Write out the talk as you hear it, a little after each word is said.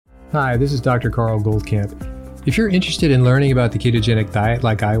Hi, this is Dr. Carl Goldkamp. If you're interested in learning about the ketogenic diet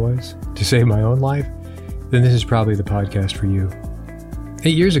like I was, to save my own life, then this is probably the podcast for you.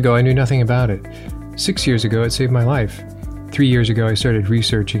 8 years ago, I knew nothing about it. 6 years ago, it saved my life. 3 years ago, I started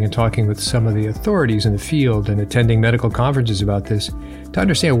researching and talking with some of the authorities in the field and attending medical conferences about this to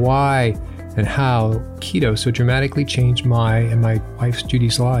understand why and how keto so dramatically changed my and my wife's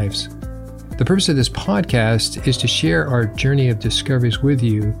Judy's lives. The purpose of this podcast is to share our journey of discoveries with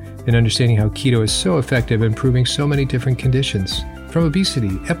you in understanding how keto is so effective in improving so many different conditions, from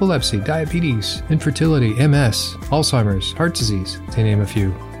obesity, epilepsy, diabetes, infertility, MS, Alzheimer's, heart disease, to name a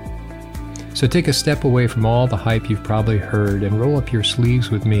few. So take a step away from all the hype you've probably heard and roll up your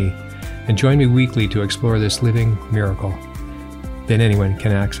sleeves with me and join me weekly to explore this living miracle that anyone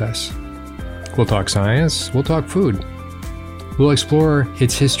can access. We'll talk science, we'll talk food. We'll explore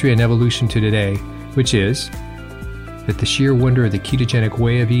its history and evolution to today, which is that the sheer wonder of the ketogenic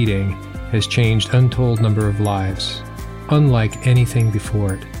way of eating has changed untold number of lives, unlike anything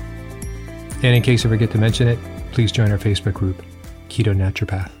before it. And in case I forget to mention it, please join our Facebook group, Keto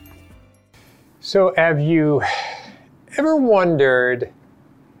Naturopath. So have you ever wondered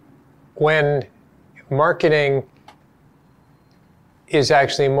when marketing is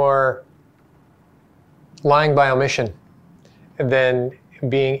actually more lying by omission than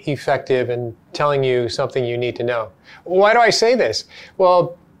being effective and telling you something you need to know? Why do I say this?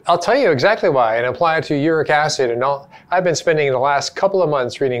 Well, I'll tell you exactly why and apply it to uric acid. And I've been spending the last couple of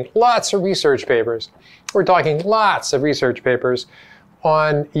months reading lots of research papers. We're talking lots of research papers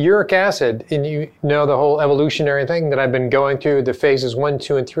on uric acid. And you know the whole evolutionary thing that I've been going through, the phases 1,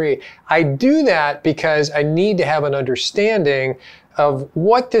 2, and 3. I do that because I need to have an understanding of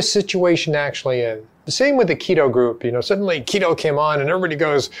what this situation actually is. The same with the keto group. Suddenly keto came on and everybody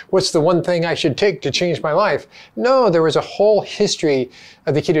goes, what's the one thing I should take to change my life? No, there was a whole history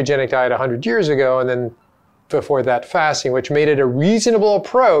of the ketogenic diet 100 years ago, and then before that fasting, which made it a reasonable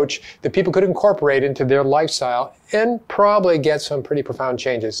approach that people could incorporate into their lifestyle and probably get some pretty profound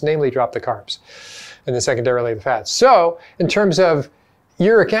changes, namely drop the carbs and then secondarily the fats. So in terms of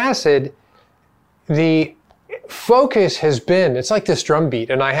uric acid, the focus has been, it's like this drumbeat,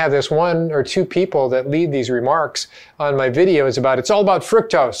 and I have this one or two people that lead these remarks on my videos about it's all about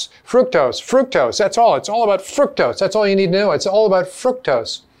fructose, fructose, fructose, that's all. It's all about fructose. That's all you need to know. It's all about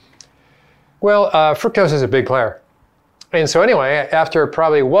fructose. Well, fructose is a big player. And so anyway, after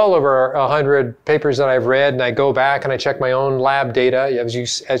probably well over 100 papers that I've read, and I go back and I check my own lab data,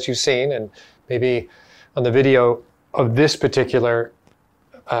 as you've seen, and maybe on the video of this particular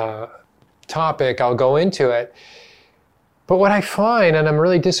topic, I'll go into it. But what I find, and I'm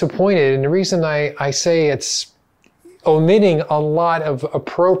really disappointed, and the reason I say it's omitting a lot of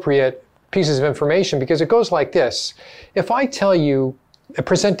appropriate pieces of information, because it goes like this. If I tell you,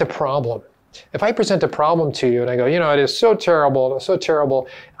 present a problem, if I present a problem to you and I go, it is so terrible, it's so terrible,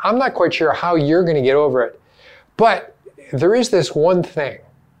 I'm not quite sure how you're going to get over it. But there is this one thing.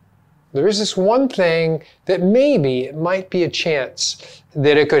 There is this one thing that maybe it might be a chance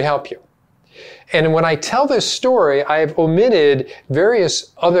that it could help you. And when I tell this story, I've omitted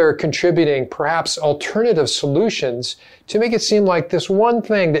various other contributing, perhaps alternative solutions to make it seem like this one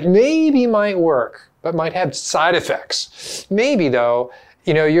thing that maybe might work, but might have side effects. Maybe though,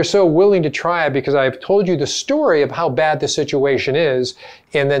 you're so willing to try it because I've told you the story of how bad the situation is,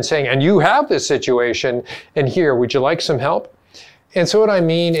 and then saying, and you have this situation, and here, would you like some help? And so what I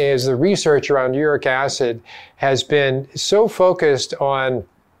mean is the research around uric acid has been so focused on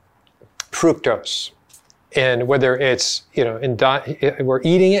fructose, and whether it's, we're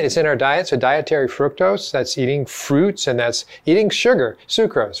eating it, it's in our diet, so dietary fructose, that's eating fruits, and that's eating sugar,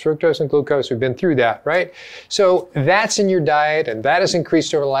 sucrose, fructose and glucose, we've been through that, right? So that's in your diet, and that has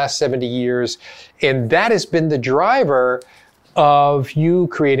increased over the last 70 years, and that has been the driver of you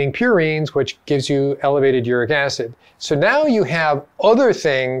creating purines, which gives you elevated uric acid. So now you have other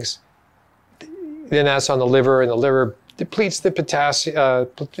things, then that's on the liver, and the liver depletes the potassium,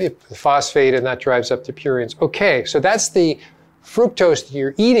 the phosphate, and that drives up the purines. Okay, so that's the fructose that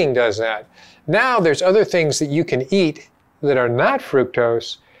you're eating does that. Now there's other things that you can eat that are not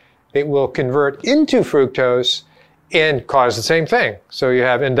fructose that will convert into fructose and cause the same thing. So you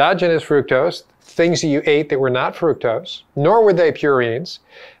have endogenous fructose, things that you ate that were not fructose, nor were they purines,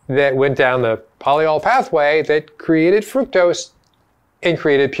 that went down the polyol pathway that created fructose and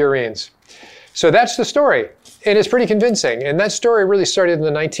created purines. So that's the story. And it's pretty convincing. And that story really started in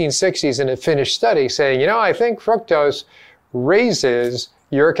the 1960s in a Finnish study saying, I think fructose raises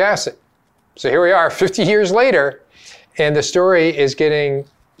uric acid. So here we are 50 years later, and the story is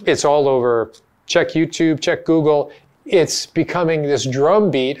it's all over. Check YouTube, check Google. it's becoming this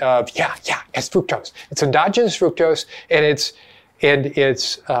drumbeat of, it's fructose. It's endogenous fructose, and it's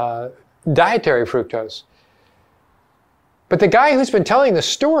dietary fructose. But the guy who's been telling the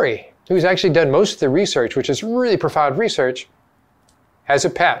story, who's actually done most of the research, which is really profound research, has a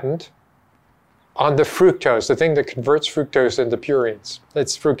patent on the fructose, the thing that converts fructose into purines.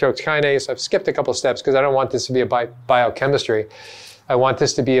 It's fructose kinase. I've skipped a couple of steps because I don't want this to be about biochemistry. I want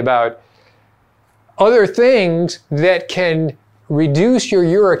this to be about other things that can reduce your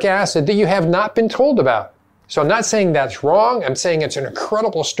uric acid that you have not been told about. So I'm not saying that's wrong. I'm saying it's an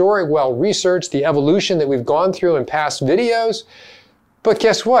incredible story, well researched, the evolution that we've gone through in past videos. But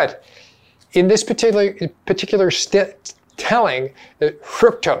guess what? In this particular telling that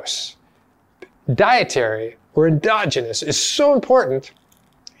fructose, dietary or endogenous, is so important,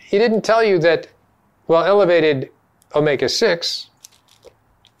 he didn't tell you that, well, elevated omega-6,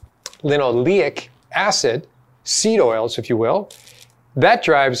 linoleic acid, seed oils, if you will, that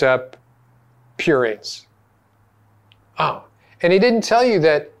drives up purines. Oh, and he didn't tell you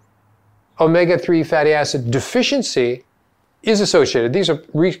that omega-3 fatty acid deficiency is associated. These are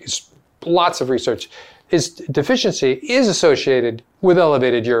lots of research. Deficiency is associated with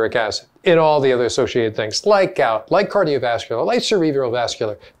elevated uric acid and all the other associated things, like gout, like cardiovascular, like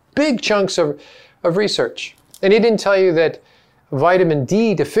cerebrovascular, big chunks of research. And he didn't tell you that vitamin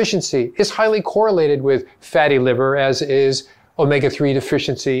D deficiency is highly correlated with fatty liver, as is omega-3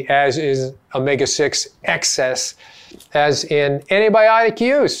 deficiency, as is omega-6 excess, as in antibiotic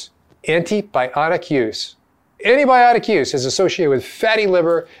use. Antibiotic use. Antibiotic use is associated with fatty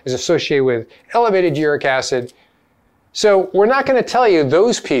liver, is associated with elevated uric acid. So we're not going to tell you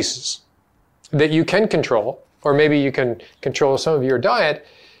those pieces that you can control, or maybe you can control some of your diet.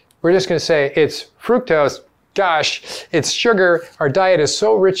 We're just going to say it's fructose. Gosh, it's sugar. Our diet is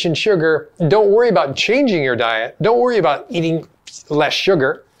so rich in sugar. Don't worry about changing your diet. Don't worry about eating less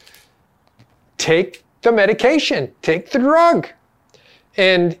sugar. Take the medication. Take the drug.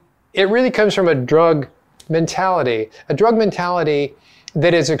 And it really comes from a drug mentality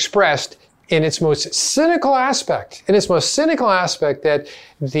that is expressed in its most cynical aspect. That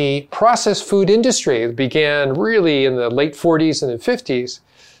the processed food industry began really in the late 40s and the 50s,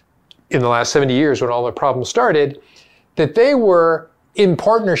 in the last 70 years when all the problems started, that they were in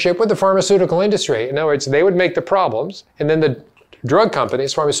partnership with the pharmaceutical industry. In other words, they would make the problems, and then the drug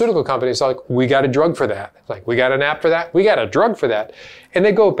companies, pharmaceutical companies, are like, we got a drug for that. Like, we got an app for that. We got a drug for that. And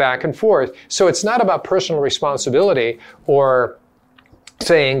they go back and forth. So it's not about personal responsibility or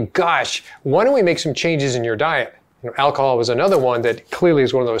saying, gosh, why don't we make some changes in your diet? Alcohol was another one that clearly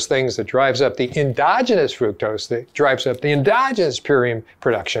is one of those things that drives up the endogenous fructose, that drives up the endogenous purine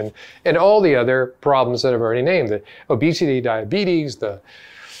production, and all the other problems that I've already named, the obesity, diabetes, the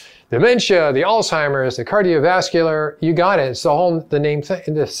dementia, the Alzheimer's, the cardiovascular, you got it. It's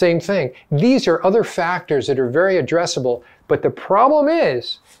the same thing. These are other factors that are very addressable, but the problem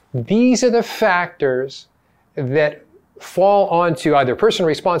is, these are the factors that fall onto either personal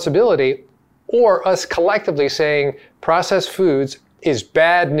responsibility or us collectively saying processed foods is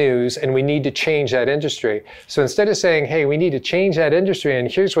bad news and we need to change that industry. So instead of saying, hey, we need to change that industry and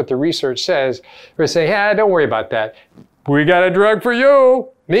here's what the research says, we're saying, hey, don't worry about that. We got a drug for you,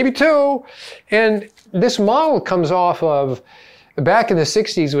 maybe two. And this model comes off of back in the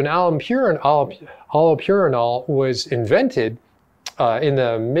 60s when allopurinol was invented in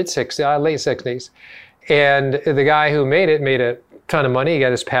the late 60s. And the guy who made a ton of money, he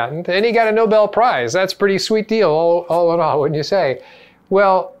got his patent, and he got a Nobel Prize. That's a pretty sweet deal, all in all, wouldn't you say?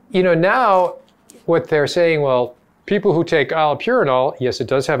 Well, now what they're saying, well, people who take allopurinol, yes, it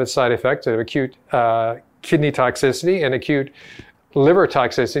does have its side effects of acute kidney toxicity and acute liver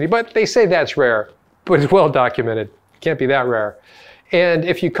toxicity, but they say that's rare, but it's well documented. It can't be that rare. And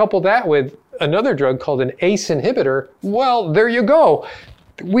if you couple that with another drug called an ACE inhibitor, well, there you go.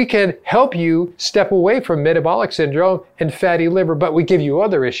 We can help you step away from metabolic syndrome and fatty liver, but we give you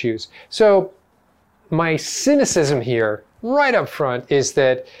other issues. So my cynicism here, right up front, is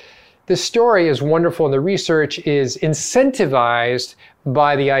that the story is wonderful and the research is incentivized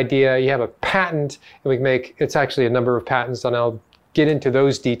by the idea you have a patent, and it's actually a number of patents, and I'll get into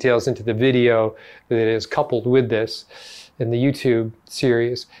those details into the video that is coupled with this in the YouTube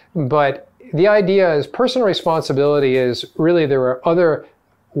series. But the idea is personal responsibility is really there are other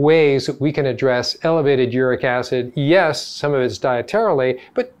ways that we can address elevated uric acid. Yes, some of it's dietarily,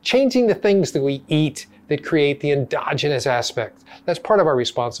 but changing the things that we eat that create the endogenous aspect. That's part of our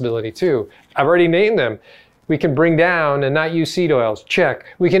responsibility too. I've already named them. We can bring down and not use seed oils, check.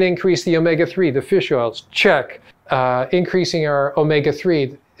 We can increase the omega-3, the fish oils, check. Increasing our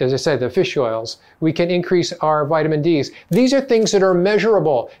omega-3 as I said, the fish oils. We can increase our vitamin Ds. These are things that are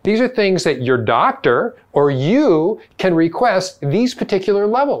measurable. These are things that your doctor or you can request these particular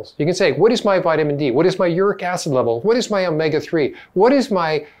levels. You can say, what is my vitamin D? What is my uric acid level? What is my omega-3? What is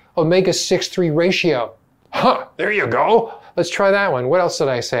my omega-6-3 ratio? There you go. Let's try that one. What else did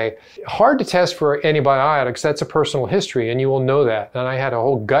I say? Hard to test for antibiotics. That's a personal history, and you will know that. And I had a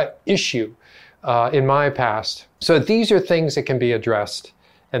whole gut issue in my past. So these are things that can be addressed.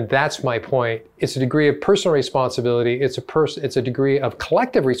 And that's my point. It's a degree of personal responsibility. It's a degree of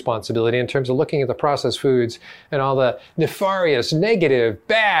collective responsibility in terms of looking at the processed foods and all the nefarious, negative,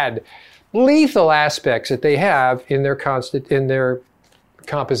 bad, lethal aspects that they have in their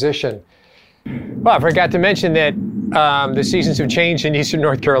composition. Well, I forgot to mention that the seasons have changed in eastern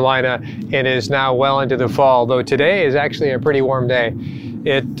North Carolina and is now well into the fall, though today is actually a pretty warm day.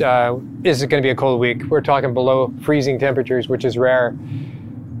 It is going to be a cold week. We're talking below freezing temperatures, which is rare.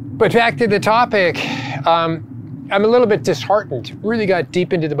 But back to the topic, I'm a little bit disheartened. Really got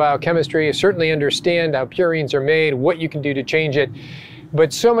deep into the biochemistry. I certainly understand how purines are made, what you can do to change it.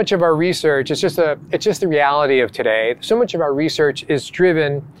 But so much of our research, it's just the reality of today. So much of our research is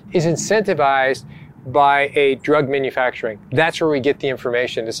incentivized by a drug manufacturing. That's where we get the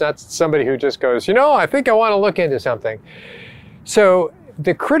information. It's not somebody who just goes, I think I want to look into something. So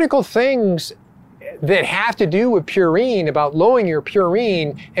the critical things that have to do with purine, about lowering your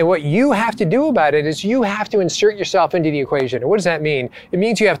purine, and what you have to do about it is you have to insert yourself into the equation. And what does that mean? It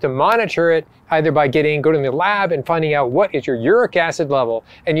means you have to monitor it either by going to the lab and finding out what is your uric acid level,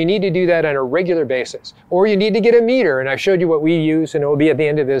 and you need to do that on a regular basis. Or you need to get a meter, and I showed you what we use, and it will be at the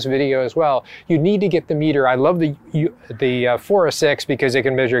end of this video as well. You need to get the meter. I love the 406 because it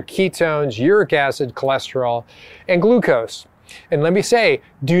can measure ketones, uric acid, cholesterol, and glucose. And let me say,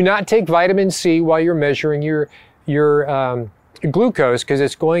 do not take vitamin C while you're measuring your glucose, because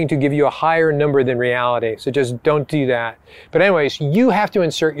it's going to give you a higher number than reality. So just don't do that. But anyways, you have to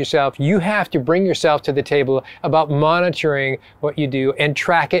insert yourself. You have to bring yourself to the table about monitoring what you do and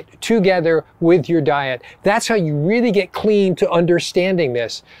track it together with your diet. That's how you really get clean to understanding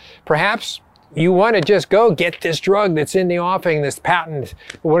this. Perhaps you want to just go get this drug that's in the offing, this patent,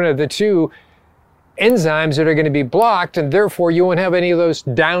 one of the two enzymes that are going to be blocked, and therefore you won't have any of those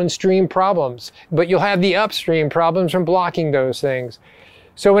downstream problems, but you'll have the upstream problems from blocking those things.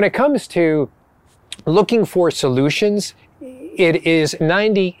 So when it comes to looking for solutions, it is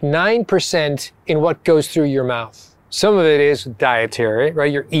 99% in what goes through your mouth. Some of it is dietary,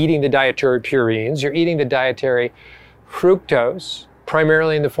 right? You're eating the dietary purines, you're eating the dietary fructose,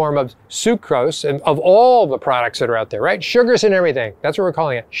 primarily in the form of sucrose, and of all the products that are out there, right? Sugar's in everything. That's what we're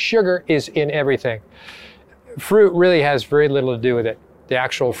calling it. Sugar is in everything. Fruit really has very little to do with it, the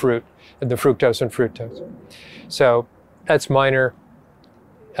actual fruit, and the fructose and fructose. So that's minor,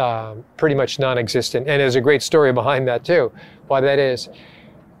 pretty much non-existent. And there's a great story behind that too, why that is.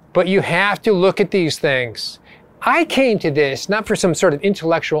 But you have to look at these things. I came to this not for some sort of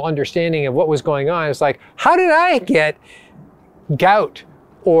intellectual understanding of what was going on. It's like, how did I get gout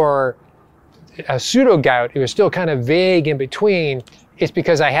or a pseudo gout? It was still kind of vague in between. It's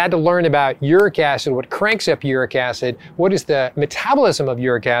because I had to learn about uric acid, what cranks up uric acid, what is the metabolism of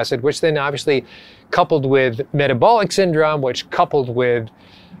uric acid, which then obviously coupled with metabolic syndrome, which coupled with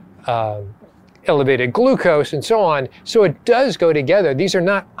elevated glucose and so on. So it does go together. These are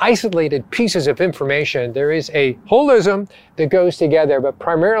not isolated pieces of information. There is a holism that goes together, but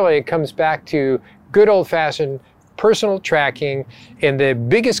primarily it comes back to good old-fashioned personal tracking, and the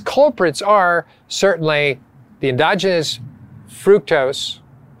biggest culprits are certainly the endogenous fructose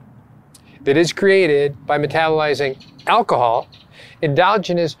that is created by metabolizing alcohol,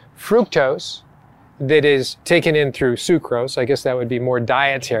 endogenous fructose that is taken in through sucrose, I guess that would be more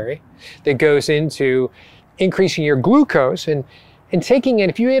dietary, that goes into increasing your glucose and taking in,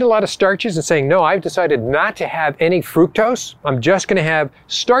 if you ate a lot of starches and saying, no, I've decided not to have any fructose, I'm just going to have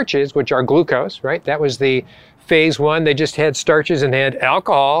starches, which are glucose, right? That was the phase one. They just had starches and they had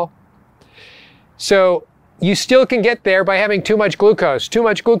alcohol. So you still can get there by having too much glucose. Too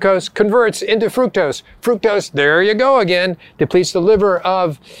much glucose converts into fructose. Fructose, there you go again, depletes the liver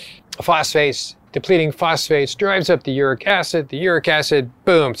of phosphates. Depleting phosphates drives up the uric acid,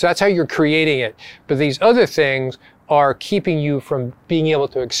 boom. So that's how you're creating it. But these other things are keeping you from being able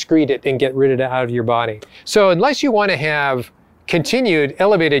to excrete it and get rid of it out of your body. So unless you want to have continued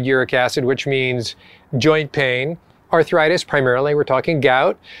elevated uric acid, which means joint pain, arthritis primarily, we're talking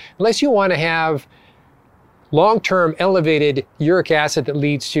gout, unless you want to have long-term elevated uric acid that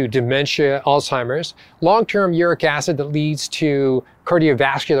leads to dementia, Alzheimer's, long-term uric acid that leads to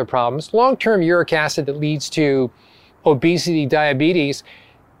cardiovascular problems, long-term uric acid that leads to obesity, diabetes,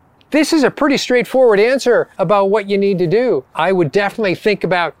 This is a pretty straightforward answer about what you need to do. I would definitely think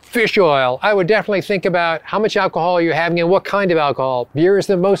about fish oil. I would definitely think about how much alcohol you're having and what kind of alcohol. Beer is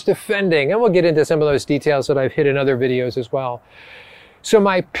the most offending, and we'll get into some of those details that I've hit in other videos as well. So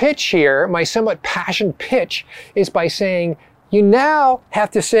my pitch here, my somewhat passionate pitch, is by saying, you now have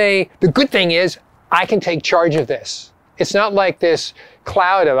to say, the good thing is, I can take charge of this. It's not like this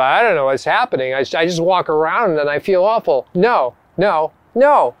cloud of, I don't know what's happening. I just walk around and I feel awful. No.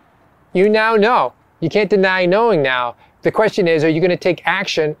 You now know. You can't deny knowing now. The question is, are you going to take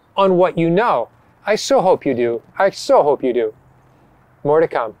action on what you know? I so hope you do. I so hope you do. More to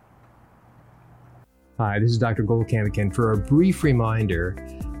come. Hi, this is Dr. Goldkamp again for a brief reminder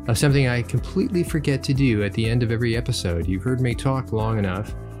of something I completely forget to do at the end of every episode. You've heard me talk long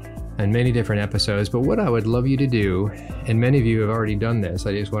enough on many different episodes, but what I would love you to do, and many of you have already done this,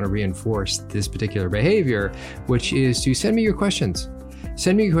 I just want to reinforce this particular behavior, which is to send me your questions.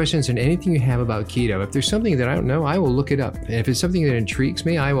 Send me your questions on anything you have about keto. If there's something that I don't know, I will look it up. And if it's something that intrigues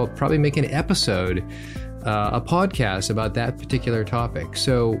me, I will probably make an episode, a podcast about that particular topic.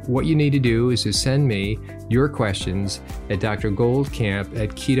 So what you need to do is to send me your questions at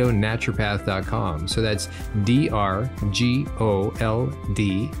drgoldkamp@ketonaturopath.com. So that's DRGOLDKAMP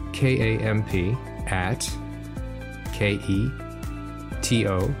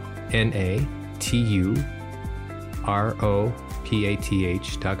at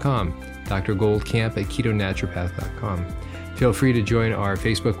KETONATUROPATH.com. Dr. Goldkamp at ketonaturopath.com. Feel free to join our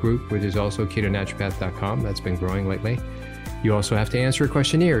Facebook group, which is also ketonaturopath.com. That's been growing lately. You also have to answer a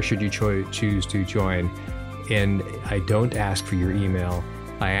questionnaire should you choose to join. And I don't ask for your email.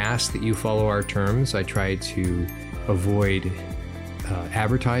 I ask that you follow our terms. I try to avoid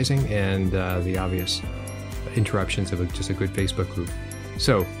advertising and the obvious interruptions of just a good Facebook group.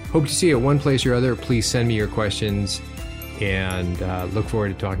 So, hope to see you at one place or other. Please send me your questions and look forward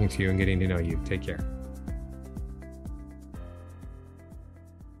to talking to you and getting to know you. Take care.